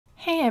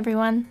Hey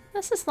everyone,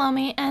 this is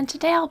Lomi, and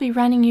today I'll be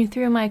running you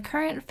through my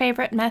current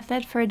favorite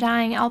method for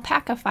dyeing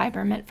alpaca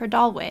fiber meant for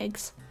doll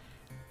wigs.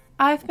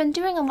 I've been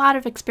doing a lot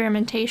of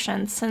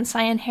experimentation since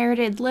I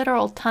inherited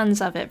literal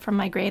tons of it from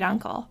my great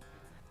uncle.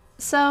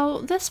 So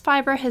this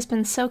fiber has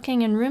been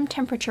soaking in room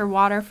temperature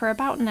water for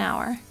about an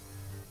hour.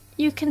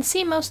 You can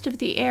see most of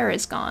the air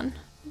is gone.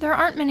 There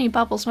aren't many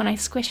bubbles when I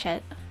squish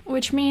it,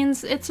 which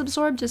means it's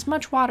absorbed as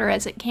much water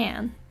as it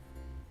can.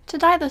 To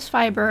dye this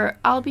fiber,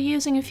 I'll be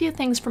using a few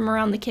things from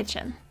around the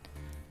kitchen.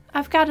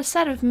 I've got a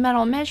set of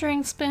metal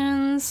measuring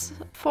spoons,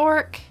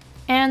 fork,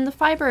 and the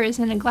fiber is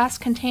in a glass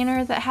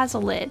container that has a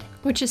lid,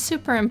 which is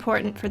super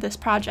important for this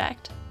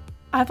project.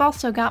 I've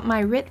also got my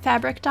RIT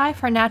fabric dye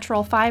for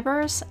natural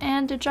fibers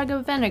and a jug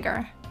of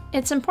vinegar.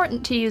 It's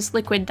important to use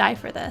liquid dye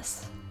for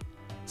this.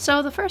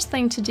 So the first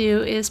thing to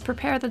do is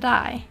prepare the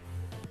dye.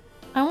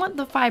 I want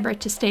the fiber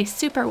to stay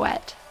super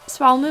wet,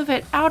 so I'll move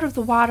it out of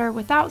the water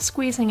without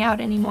squeezing out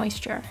any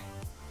moisture.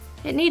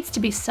 It needs to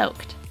be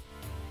soaked.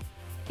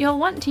 You'll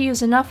want to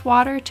use enough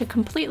water to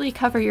completely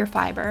cover your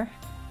fiber.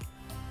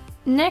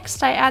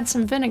 Next, I add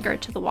some vinegar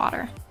to the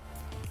water.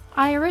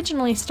 I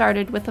originally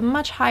started with a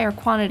much higher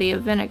quantity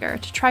of vinegar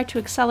to try to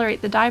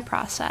accelerate the dye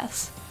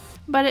process,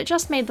 but it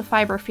just made the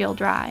fiber feel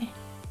dry.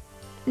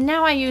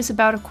 Now I use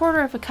about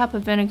 1/4 cup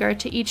of vinegar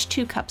to each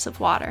 2 cups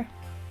of water.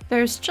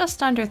 There's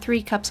just under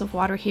 3 cups of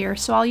water here,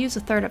 so I'll use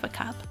 1/3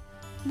 cup.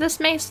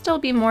 This may still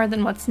be more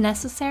than what's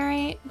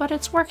necessary, but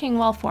it's working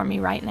well for me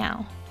right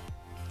now.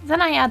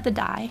 Then I add the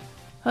dye.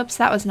 Oops,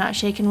 that was not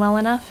shaken well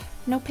enough.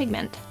 No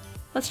pigment.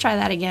 Let's try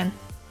that again.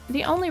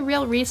 The only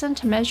real reason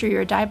to measure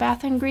your dye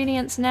bath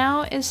ingredients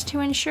now is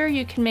to ensure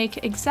you can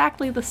make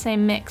exactly the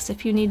same mix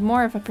if you need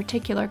more of a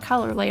particular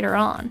color later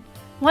on.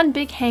 One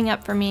big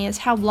hang-up for me is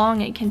how long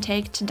it can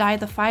take to dye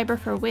the fiber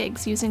for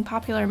wigs using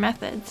popular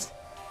methods.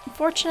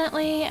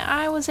 Fortunately,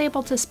 I was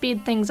able to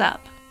speed things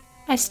up.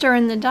 I stir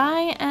in the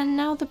dye, and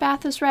now the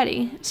bath is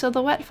ready, so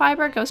the wet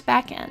fiber goes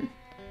back in.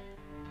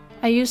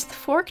 I use the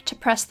fork to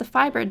press the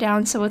fiber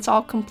down so it's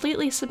all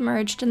completely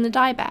submerged in the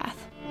dye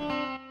bath.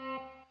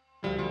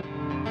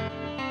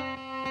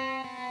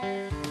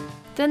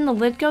 Then the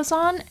lid goes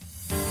on,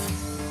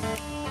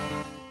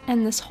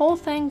 and this whole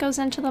thing goes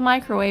into the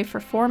microwave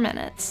for 4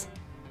 minutes.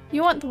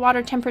 You want the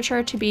water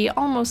temperature to be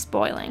almost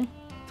boiling.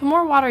 The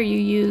more water you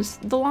use,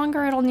 the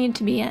longer it'll need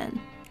to be in.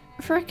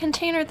 For a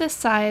container this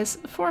size,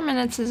 4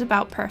 minutes is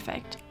about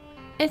perfect.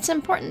 It's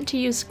important to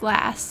use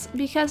glass,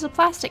 because a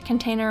plastic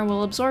container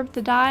will absorb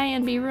the dye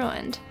and be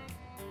ruined.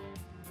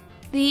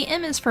 The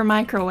M is for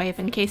microwave,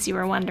 in case you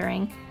were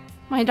wondering.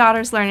 My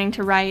daughter's learning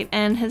to write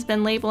and has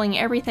been labeling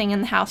everything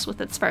in the house with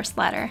its first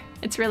letter.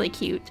 It's really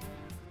cute.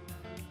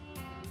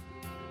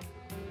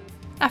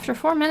 After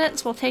 4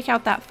 minutes, we'll take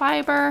out that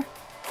fiber,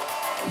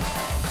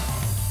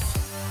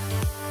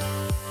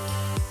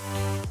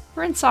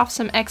 rinse off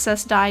some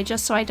excess dye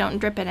just so I don't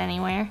drip it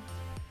anywhere,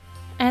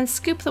 and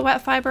scoop the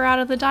wet fiber out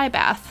of the dye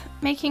bath,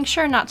 making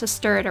sure not to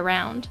stir it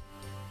around.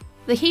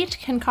 The heat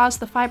can cause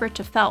the fiber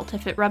to felt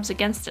if it rubs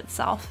against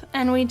itself,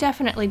 and we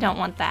definitely don't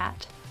want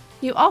that.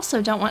 You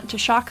also don't want to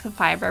shock the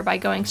fiber by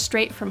going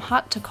straight from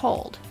hot to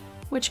cold,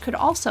 which could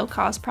also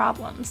cause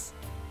problems.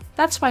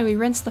 That's why we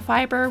rinse the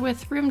fiber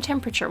with room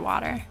temperature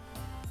water.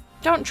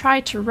 Don't try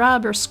to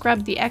rub or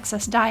scrub the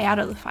excess dye out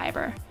of the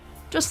fiber.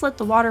 Just let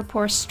the water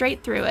pour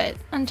straight through it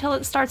until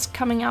it starts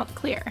coming out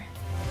clear.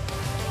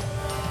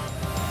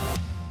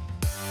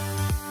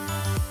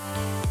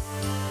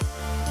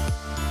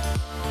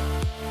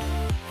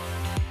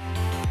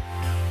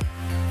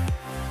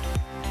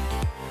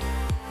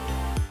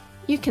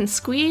 You can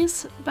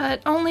squeeze,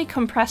 but only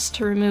compress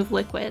to remove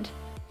liquid.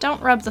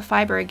 Don't rub the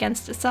fiber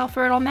against itself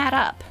or it'll mat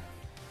up.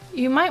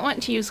 You might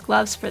want to use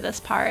gloves for this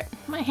part.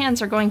 My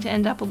hands are going to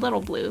end up a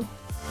little blue.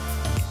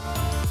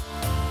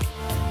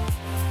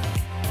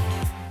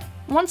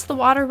 Once the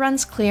water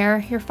runs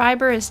clear, your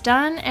fiber is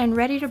done and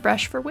ready to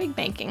brush for wig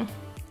making.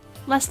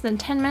 Less than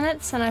 10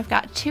 minutes and I've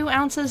got 2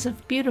 ounces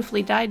of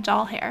beautifully dyed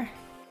doll hair.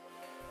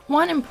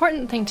 One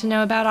important thing to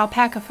know about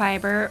alpaca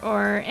fiber,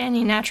 or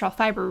any natural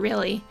fiber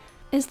really,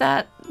 is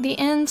that the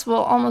ends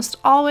will almost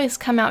always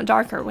come out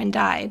darker when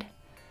dyed.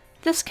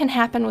 This can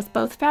happen with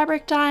both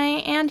fabric dye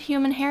and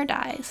human hair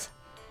dyes.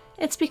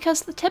 It's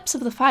because the tips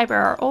of the fiber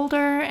are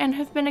older and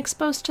have been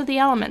exposed to the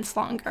elements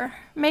longer,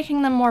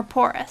 making them more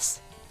porous.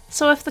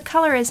 So if the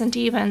color isn't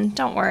even,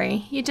 don't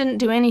worry, you didn't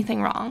do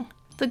anything wrong.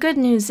 The good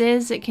news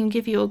is it can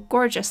give you a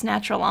gorgeous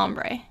natural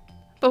ombre.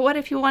 But what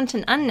if you want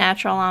an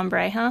unnatural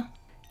ombre, huh?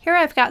 Here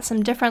I've got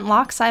some different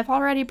locks I've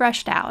already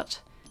brushed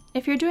out.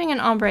 If you're doing an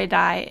ombre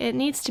dye, it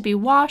needs to be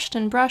washed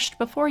and brushed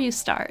before you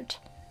start.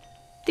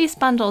 These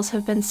bundles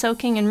have been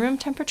soaking in room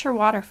temperature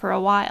water for a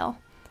while.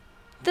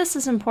 This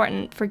is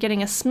important for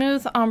getting a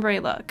smooth ombre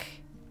look.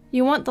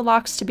 You want the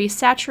locks to be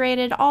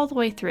saturated all the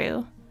way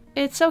through.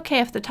 It's okay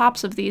if the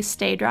tops of these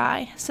stay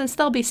dry, since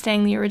they'll be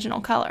staying the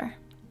original color.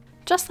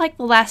 Just like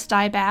the last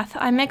dye bath,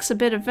 I mix a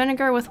bit of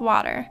vinegar with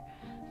water,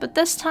 but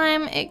this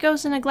time it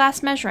goes in a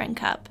glass measuring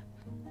cup.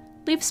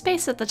 Leave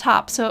space at the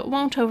top so it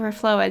won't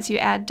overflow as you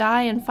add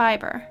dye and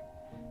fiber.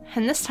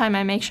 and this time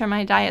I make sure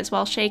my dye is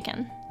well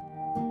shaken.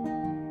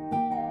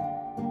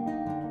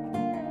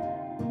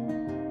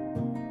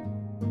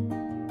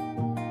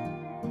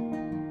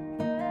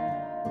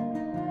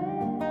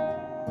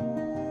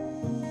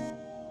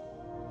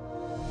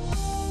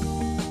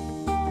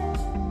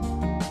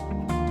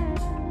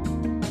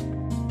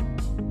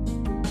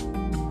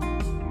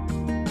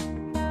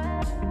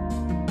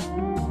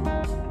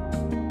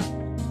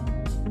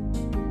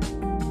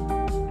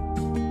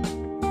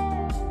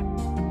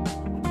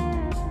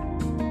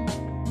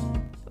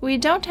 We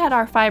don't add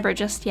our fiber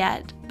just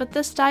yet, but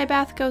this dye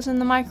bath goes in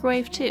the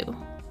microwave too.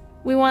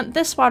 We want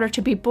this water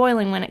to be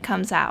boiling when it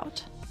comes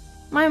out.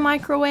 My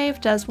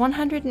microwave does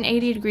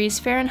 180 degrees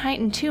Fahrenheit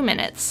in 2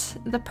 minutes,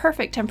 the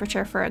perfect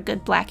temperature for a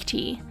good black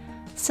tea,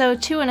 so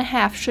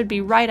 2.5 should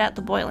be right at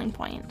the boiling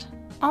point.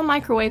 All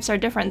microwaves are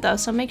different though,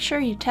 so make sure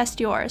you test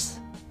yours.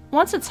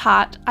 Once it's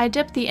hot, I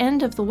dip the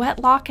end of the wet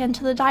lock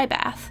into the dye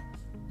bath.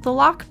 The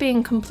lock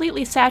being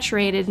completely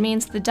saturated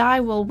means the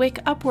dye will wick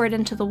upward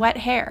into the wet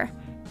hair,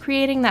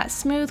 creating that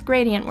smooth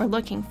gradient we're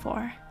looking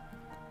for.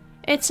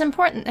 It's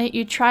important that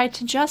you try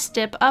to just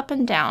dip up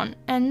and down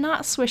and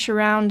not swish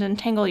around and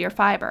tangle your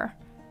fiber.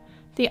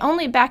 The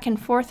only back and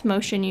forth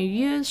motion you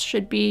use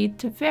should be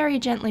to very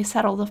gently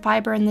settle the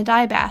fiber in the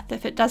dye bath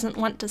if it doesn't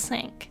want to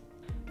sink.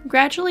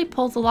 Gradually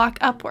pull the lock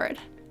upward,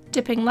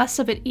 dipping less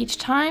of it each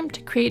time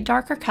to create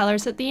darker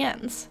colors at the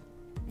ends.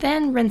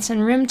 Then rinse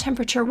in room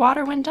temperature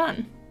water when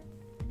done.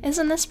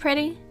 Isn't this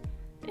pretty?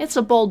 It's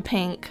a bold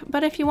pink,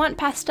 but if you want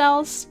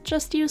pastels,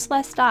 just use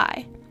less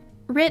dye.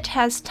 RIT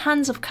has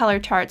tons of color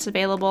charts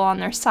available on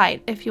their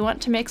site if you want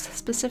to mix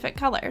specific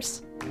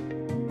colors.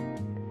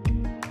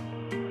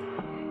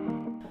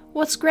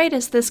 What's great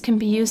is this can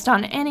be used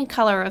on any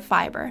color of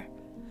fiber.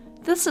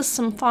 This is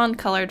some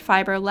fawn-colored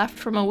fiber left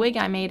from a wig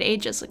I made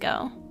ages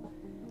ago.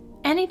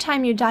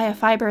 Anytime you dye a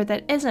fiber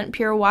that isn't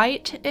pure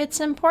white, it's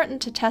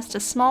important to test a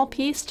small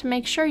piece to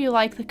make sure you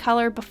like the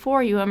color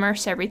before you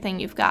immerse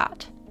everything you've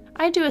got.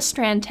 I do a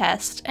strand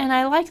test, and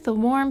I like the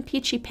warm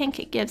peachy pink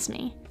it gives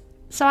me,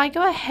 so I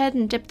go ahead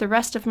and dip the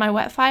rest of my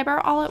wet fiber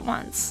all at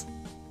once.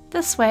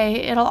 This way,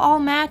 it'll all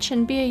match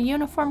and be a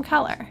uniform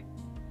color.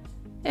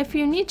 If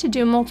you need to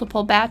do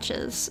multiple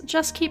batches,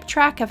 just keep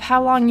track of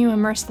how long you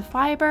immerse the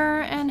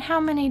fiber and how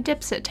many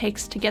dips it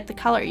takes to get the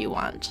color you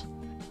want.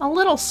 A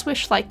little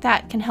swish like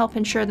that can help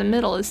ensure the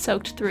middle is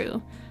soaked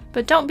through,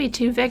 but don't be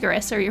too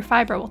vigorous or your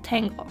fiber will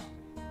tangle.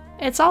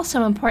 It's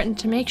also important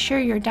to make sure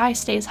your dye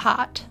stays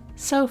hot,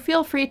 so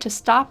feel free to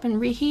stop and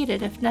reheat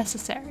it if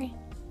necessary.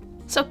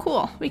 So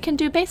cool, we can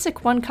do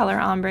basic one-color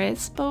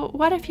ombres, but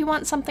what if you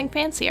want something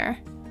fancier?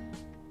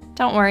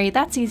 Don't worry,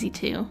 that's easy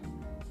too.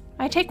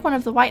 I take one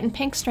of the white and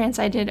pink strands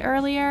I did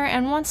earlier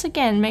and once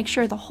again make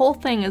sure the whole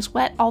thing is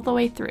wet all the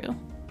way through.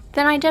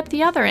 Then I dip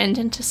the other end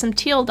into some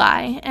teal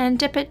dye and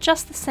dip it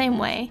just the same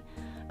way,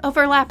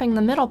 overlapping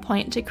the middle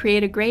point to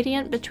create a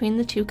gradient between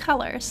the two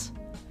colors.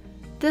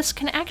 This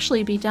can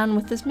actually be done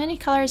with as many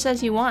colors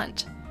as you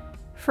want.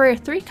 For a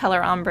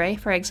 3-color ombre,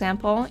 for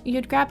example,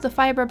 you'd grab the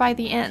fiber by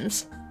the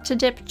ends to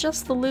dip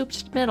just the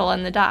looped middle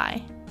in the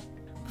dye.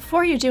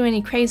 Before you do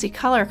any crazy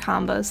color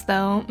combos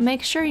though,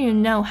 make sure you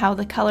know how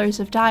the colors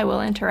of dye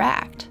will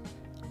interact.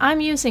 I'm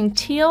using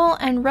teal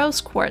and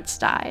rose quartz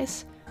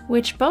dyes,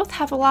 which both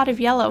have a lot of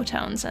yellow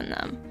tones in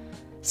them.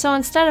 So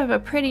instead of a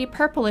pretty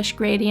purplish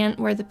gradient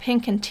where the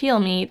pink and teal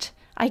meet,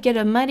 I get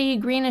a muddy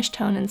greenish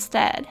tone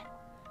instead.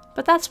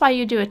 But that's why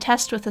you do a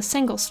test with a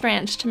single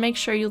strand to make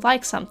sure you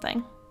like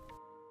something.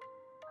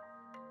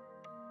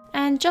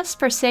 And just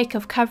for sake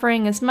of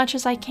covering as much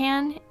as I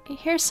can,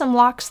 here's some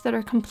locks that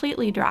are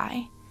completely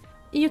dry.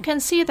 You can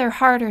see they're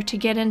harder to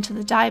get into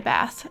the dye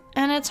bath,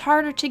 and it's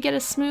harder to get a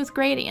smooth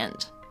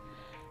gradient.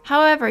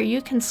 However,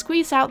 you can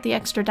squeeze out the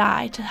extra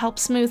dye to help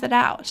smooth it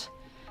out,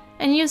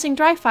 and using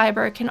dry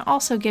fiber can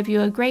also give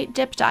you a great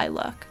dip dye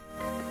look.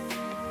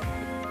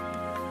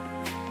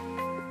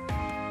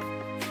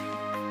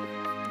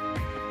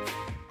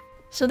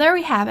 So there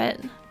we have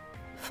it.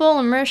 Full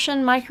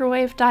immersion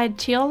microwave dyed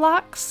teal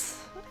locks,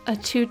 a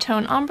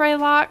 2-tone ombre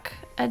lock,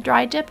 a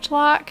dry dipped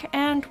lock,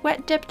 and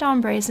wet dipped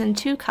ombres in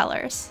 2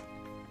 colors.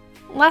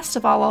 Last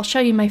of all, I'll show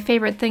you my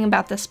favorite thing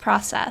about this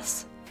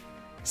process.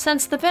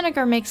 Since the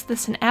vinegar makes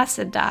this an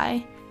acid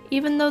dye,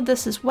 even though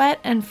this is wet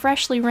and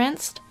freshly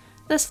rinsed,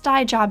 this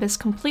dye job is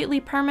completely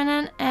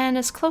permanent and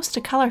as close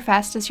to color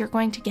fast as you're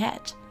going to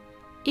get.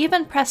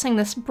 Even pressing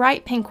this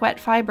bright pink wet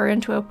fiber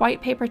into a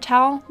white paper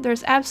towel,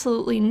 there's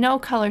absolutely no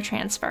color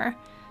transfer,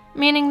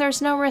 meaning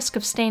there's no risk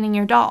of staining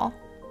your doll.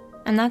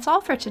 And that's all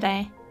for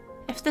today.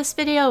 If this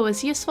video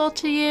was useful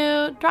to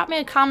you, drop me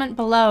a comment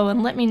below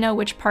and let me know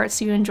which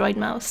parts you enjoyed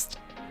most.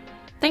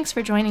 Thanks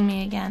for joining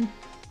me again.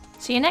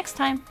 See you next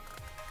time.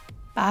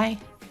 Bye.